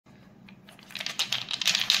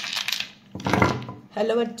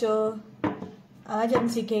Hello बच्चों, आज हम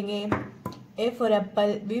सीखेंगे A for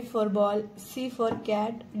Apple, B for ball, C for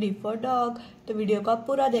cat, D for dog. तो वीडियो का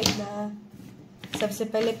पूरा देखना। सबसे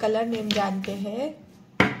पहले कलर नेम जानते हैं।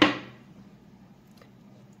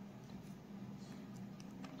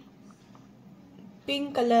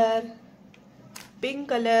 Pink colour, pink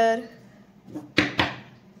colour,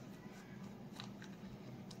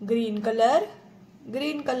 green colour,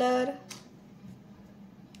 green colour,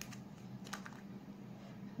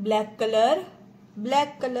 black colour,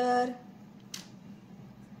 black colour,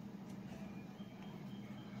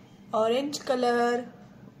 orange colour,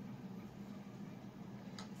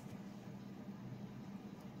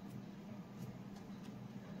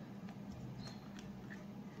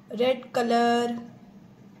 red colour.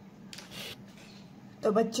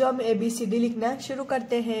 तो बच्चों हम ABCD लिखना शुरू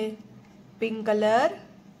करते हैं। Pink colour,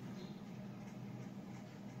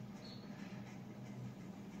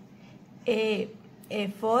 A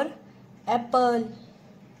for apple,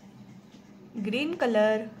 green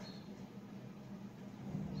color.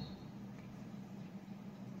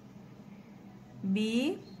 B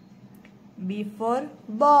for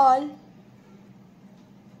ball,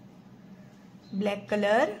 black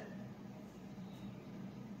color.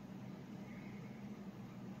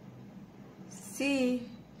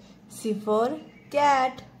 C for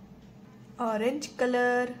cat, orange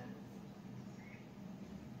color.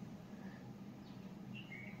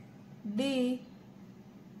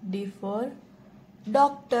 D for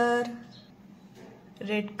doctor,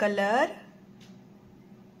 red color.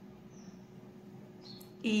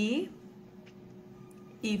 E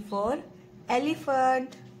for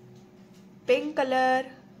elephant, pink color.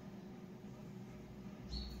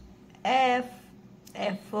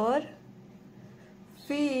 F for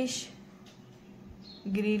fish,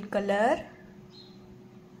 green color.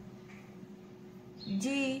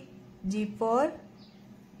 G for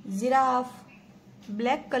giraffe,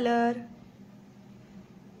 black color.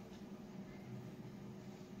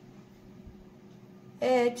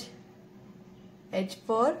 H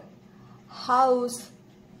for house,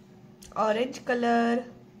 orange color.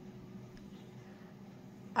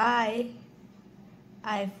 I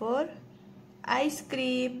for ice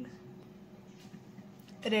cream,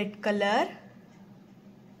 red color.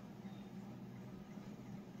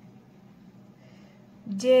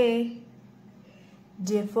 J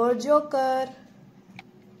for joker,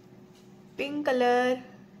 pink color.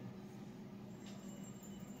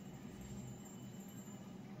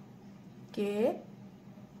 K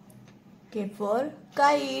for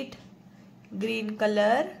kite, green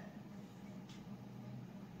color.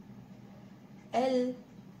 L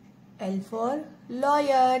for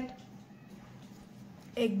lion.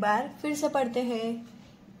 एक बार फिर से पढ़ते हैं।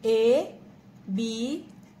 A B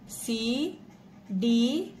C D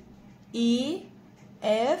E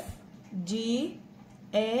F G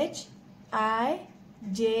H I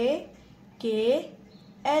J K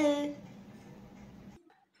L.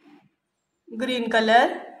 Green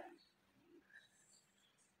colour,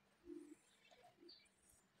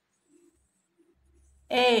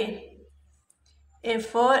 A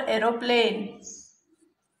for aeroplane,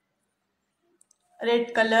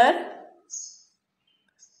 red color.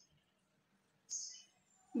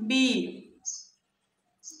 B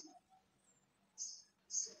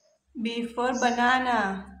for banana,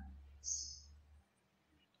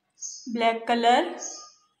 black color.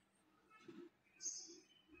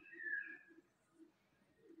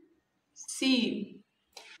 C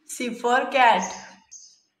for cat,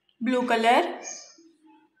 blue color.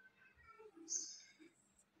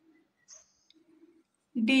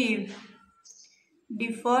 D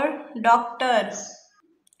for doctor,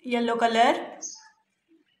 yellow color.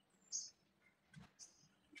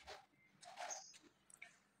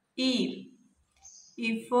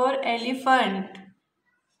 E for elephant,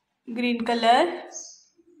 green color.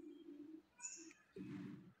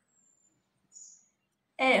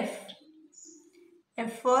 F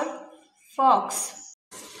for fox,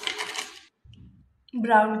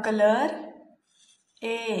 brown color.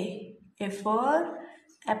 A for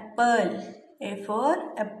apple, A for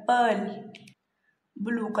apple,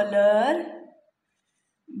 blue color.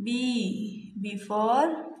 B for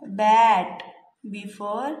bat, B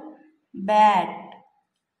for bat,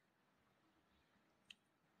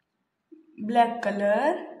 black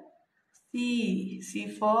color. C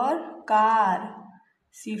for car,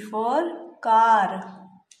 C for car,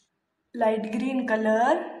 light green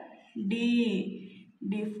color.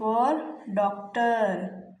 D for doctor,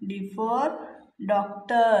 D for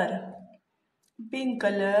doctor, pink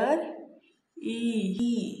color.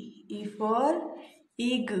 E for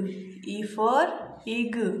egg, E for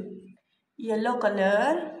egg, Yellow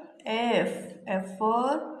color F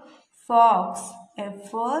for fox, F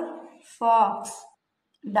for fox.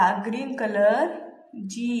 Dark green color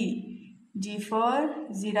G for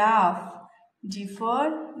giraffe, G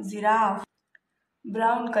for giraffe.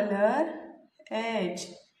 Brown color H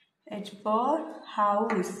for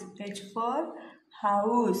house, H for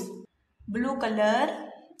house. Blue color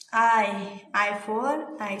I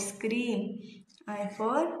for ice cream, I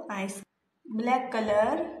for ice cream. Black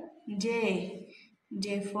color J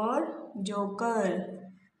for joker,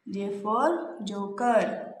 J for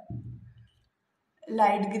joker.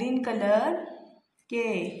 Light green color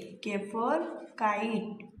K for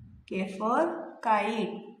kite, K for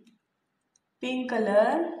kite. Pink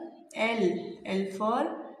color L for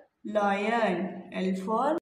lion, L for